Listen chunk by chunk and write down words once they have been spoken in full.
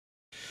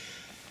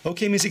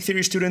Okay, music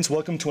theory students,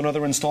 welcome to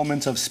another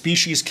installment of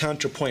Species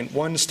Counterpoint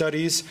 1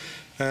 studies.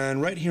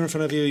 And right here in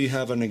front of you, you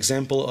have an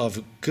example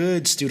of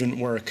good student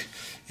work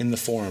in the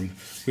form.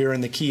 We are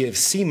in the key of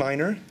C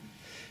minor,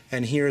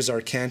 and here's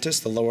our cantus,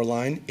 the lower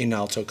line, in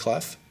alto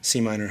clef.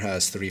 C minor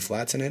has 3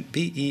 flats in it,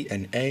 B, E,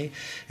 and A.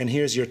 And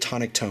here's your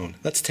tonic tone.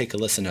 Let's take a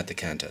listen at the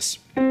cantus.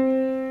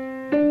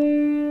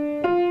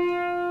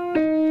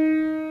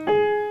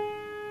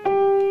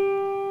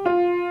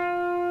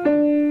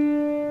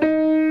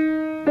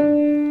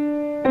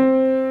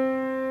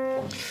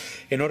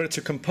 In order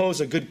to compose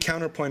a good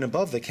counterpoint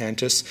above the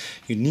cantus,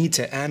 you need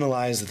to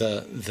analyze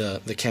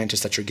the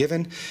cantus that you're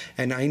given.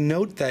 And I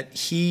note that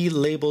he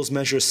labels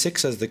measure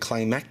 6 as the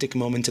climactic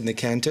moment in the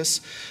cantus,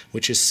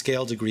 which is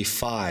scale degree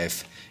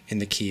 5 in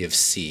the key of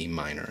C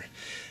minor.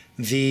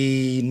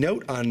 The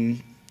note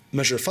on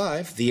measure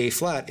 5, the A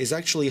flat, is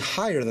actually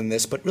higher than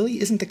this, but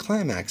really isn't the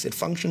climax. It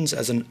functions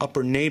as an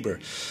upper neighbor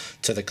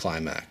to the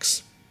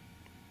climax.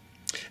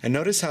 And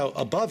notice how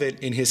above it,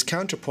 in his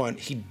counterpoint,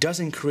 he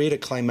doesn't create a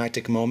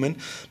climactic moment,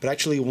 but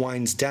actually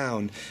winds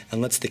down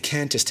and lets the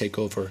cantus take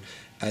over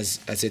as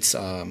its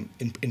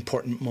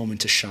important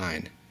moment to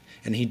shine.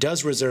 And he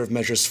does reserve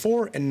measures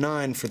 4 and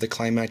 9 for the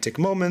climactic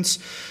moments,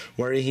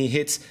 where he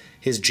hits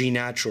his G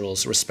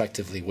naturals,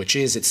 respectively, which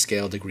is its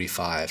scale degree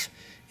 5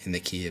 in the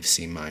key of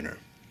C minor.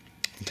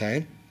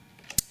 Okay?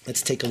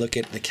 Let's take a look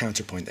at the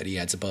counterpoint that he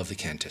adds above the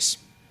cantus.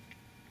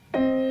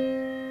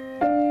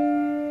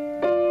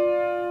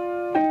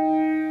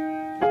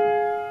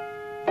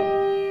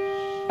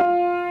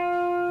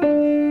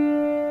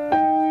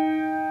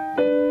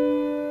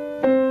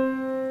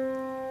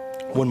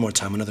 One more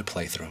time, another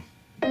playthrough.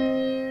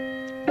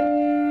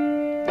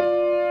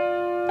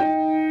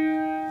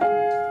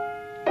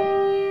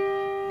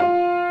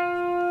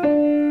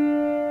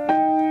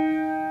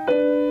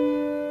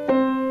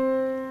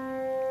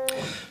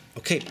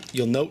 Okay,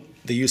 you'll note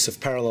the use of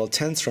parallel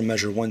tenths from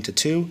measure 1 to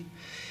 2.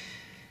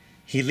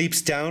 He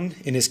leaps down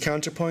in his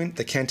counterpoint,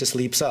 the cantus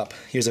leaps up.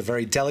 Here's a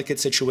very delicate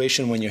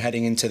situation when you're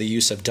heading into the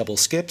use of double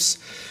skips,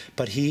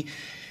 but he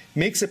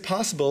makes it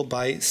possible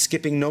by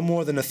skipping no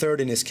more than a third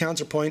in his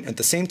counterpoint. At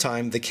the same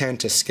time, the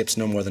cantus skips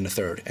no more than a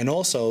third. And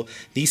also,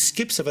 these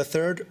skips of a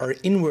third are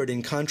inward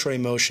in contrary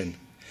motion.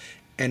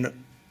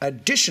 And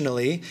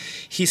additionally,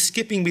 he's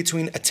skipping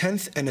between a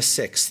tenth and a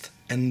sixth.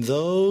 And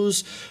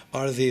those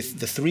are the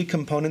 3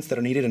 components that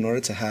are needed in order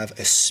to have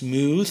a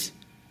smooth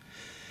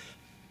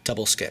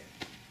double skip,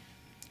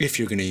 if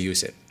you're going to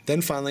use it.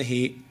 Then finally,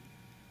 he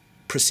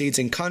proceeds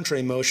in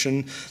contrary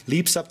motion,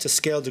 leaps up to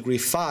scale degree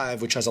 5,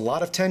 which has a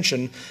lot of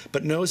tension,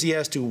 but knows he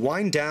has to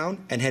wind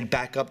down and head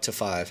back up to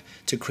 5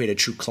 to create a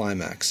true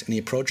climax. And he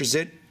approaches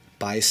it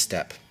by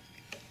step.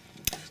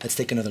 Let's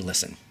take another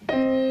listen.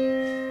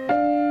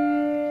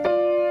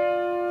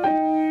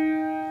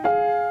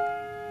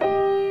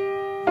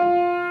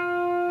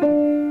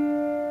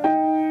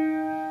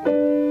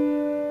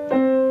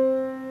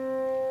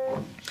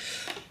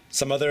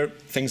 Some other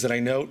things that I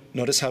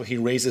notice how he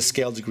raises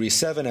scale degree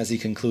 7 as he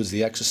concludes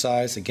the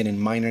exercise. Again, in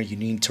minor, you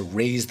need to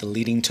raise the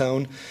leading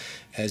tone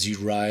as you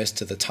rise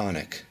to the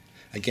tonic.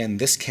 Again,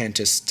 this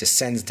cantus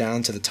descends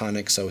down to the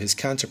tonic, so his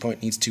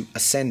counterpoint needs to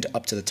ascend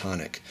up to the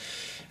tonic.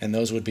 And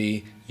those would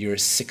be your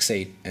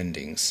 6/8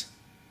 endings.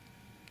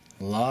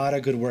 A lot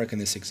of good work in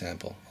this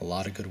example, a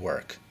lot of good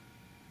work.